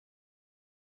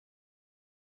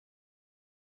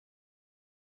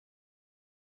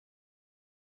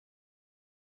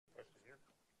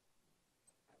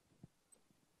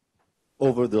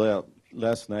Over the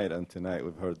last night and tonight,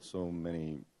 we've heard so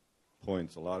many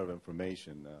points, a lot of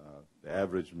information. The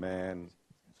average man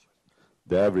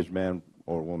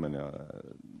or woman,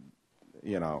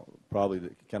 probably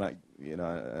cannot,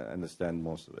 understand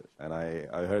most of it. And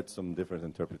I heard some different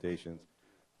interpretations.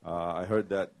 I heard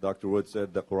that Dr. Wood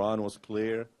said the Quran was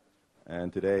clear,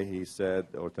 and tonight he said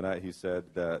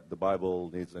that the Bible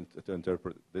needs to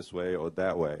interpret this way or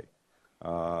that way.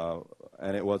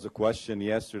 And it was a question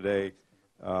yesterday,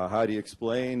 how do you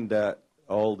explain that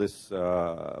all this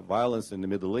violence in the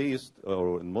Middle East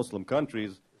or in Muslim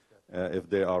countries if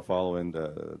they are following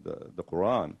the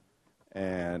Quran?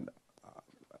 And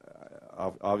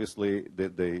obviously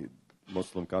the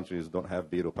Muslim countries don't have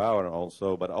veto power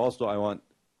also, but also I want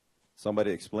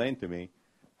somebody to explain to me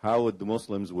how would the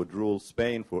Muslims would rule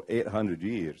Spain for 800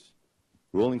 years,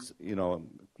 ruling,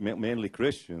 mainly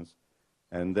Christians,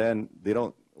 and then they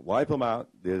don't wipe them out,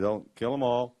 they don't kill them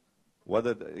all,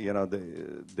 whether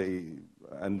they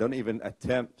and don't even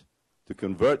attempt to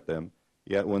convert them.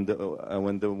 Yet when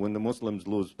the Muslims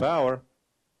lose power,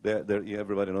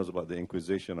 everybody knows about the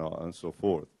Inquisition and so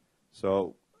forth.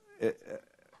 So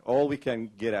all we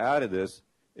can get out of this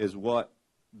is what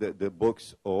the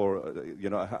books, or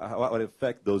what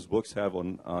effect those books have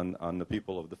on the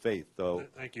people of the faith. So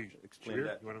thank you. Explain Shabir,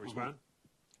 that. you want to respond?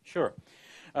 Sure.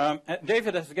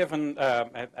 David has given,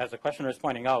 as the questioner is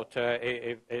pointing out,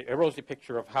 a rosy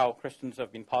picture of how Christians have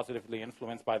been positively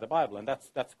influenced by the Bible, and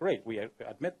that's great. We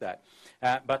admit that.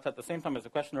 But at the same time, as the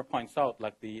questioner points out,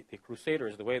 like the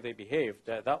Crusaders, the way they behaved,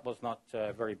 that was not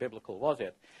very biblical, was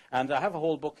it? And I have a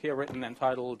whole book here written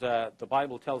entitled "The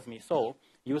Bible Tells Me So: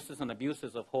 Uses and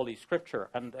Abuses of Holy Scripture,"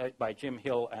 and by Jim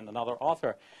Hill and another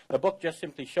author. The book just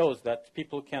simply shows that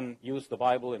people can use the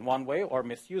Bible in one way or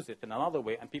misuse it in another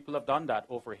way, and people have done that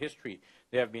over history.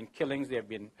 There have been killings, there have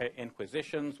been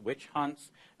inquisitions, witch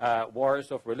hunts, wars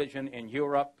of religion in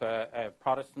Europe,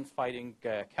 Protestants fighting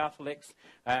Catholics,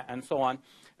 and so on.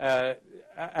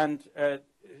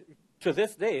 To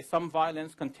this day, some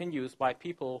violence continues by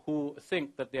people who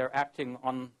think that they're acting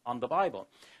on the Bible.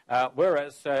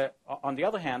 Whereas, on the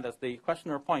other hand, as the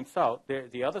questioner points out,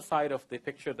 the other side of the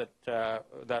picture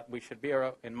that we should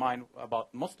bear in mind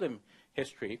about Muslim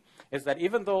history is that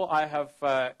even though I have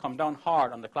come down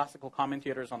hard on the classical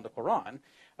commentators on the Quran,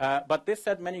 but they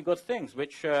said many good things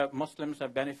which Muslims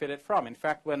have benefited from. In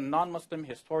fact, when non-Muslim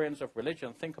historians of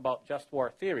religion think about just war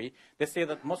theory, they say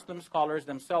that Muslim scholars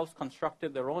themselves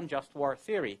constructed their own just war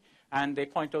theory. And they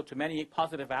point out to many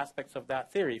positive aspects of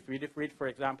that theory. If you read, for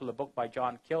example, a book by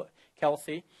John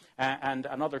Kelsey and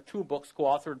another two books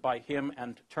co-authored by him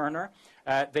and Turner,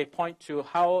 they point to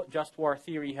how just war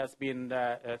theory has been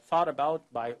thought about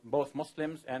by both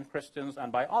Muslims and Christians and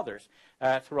by others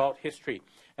throughout history.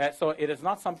 So it is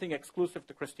not something exclusive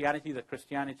to Christianity that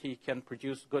Christianity can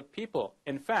produce good people.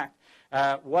 In fact,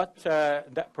 what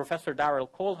Professor Darrell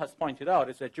Cole has pointed out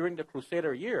is that during the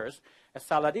Crusader years,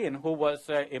 Saladin, who was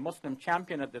a Muslim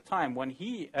champion at the time, when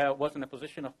he was in a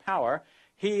position of power,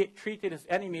 he treated his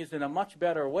enemies in a much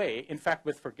better way, in fact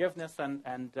with forgiveness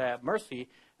and mercy,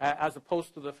 as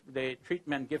opposed to the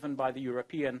treatment given by the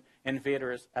European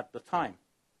invaders at the time.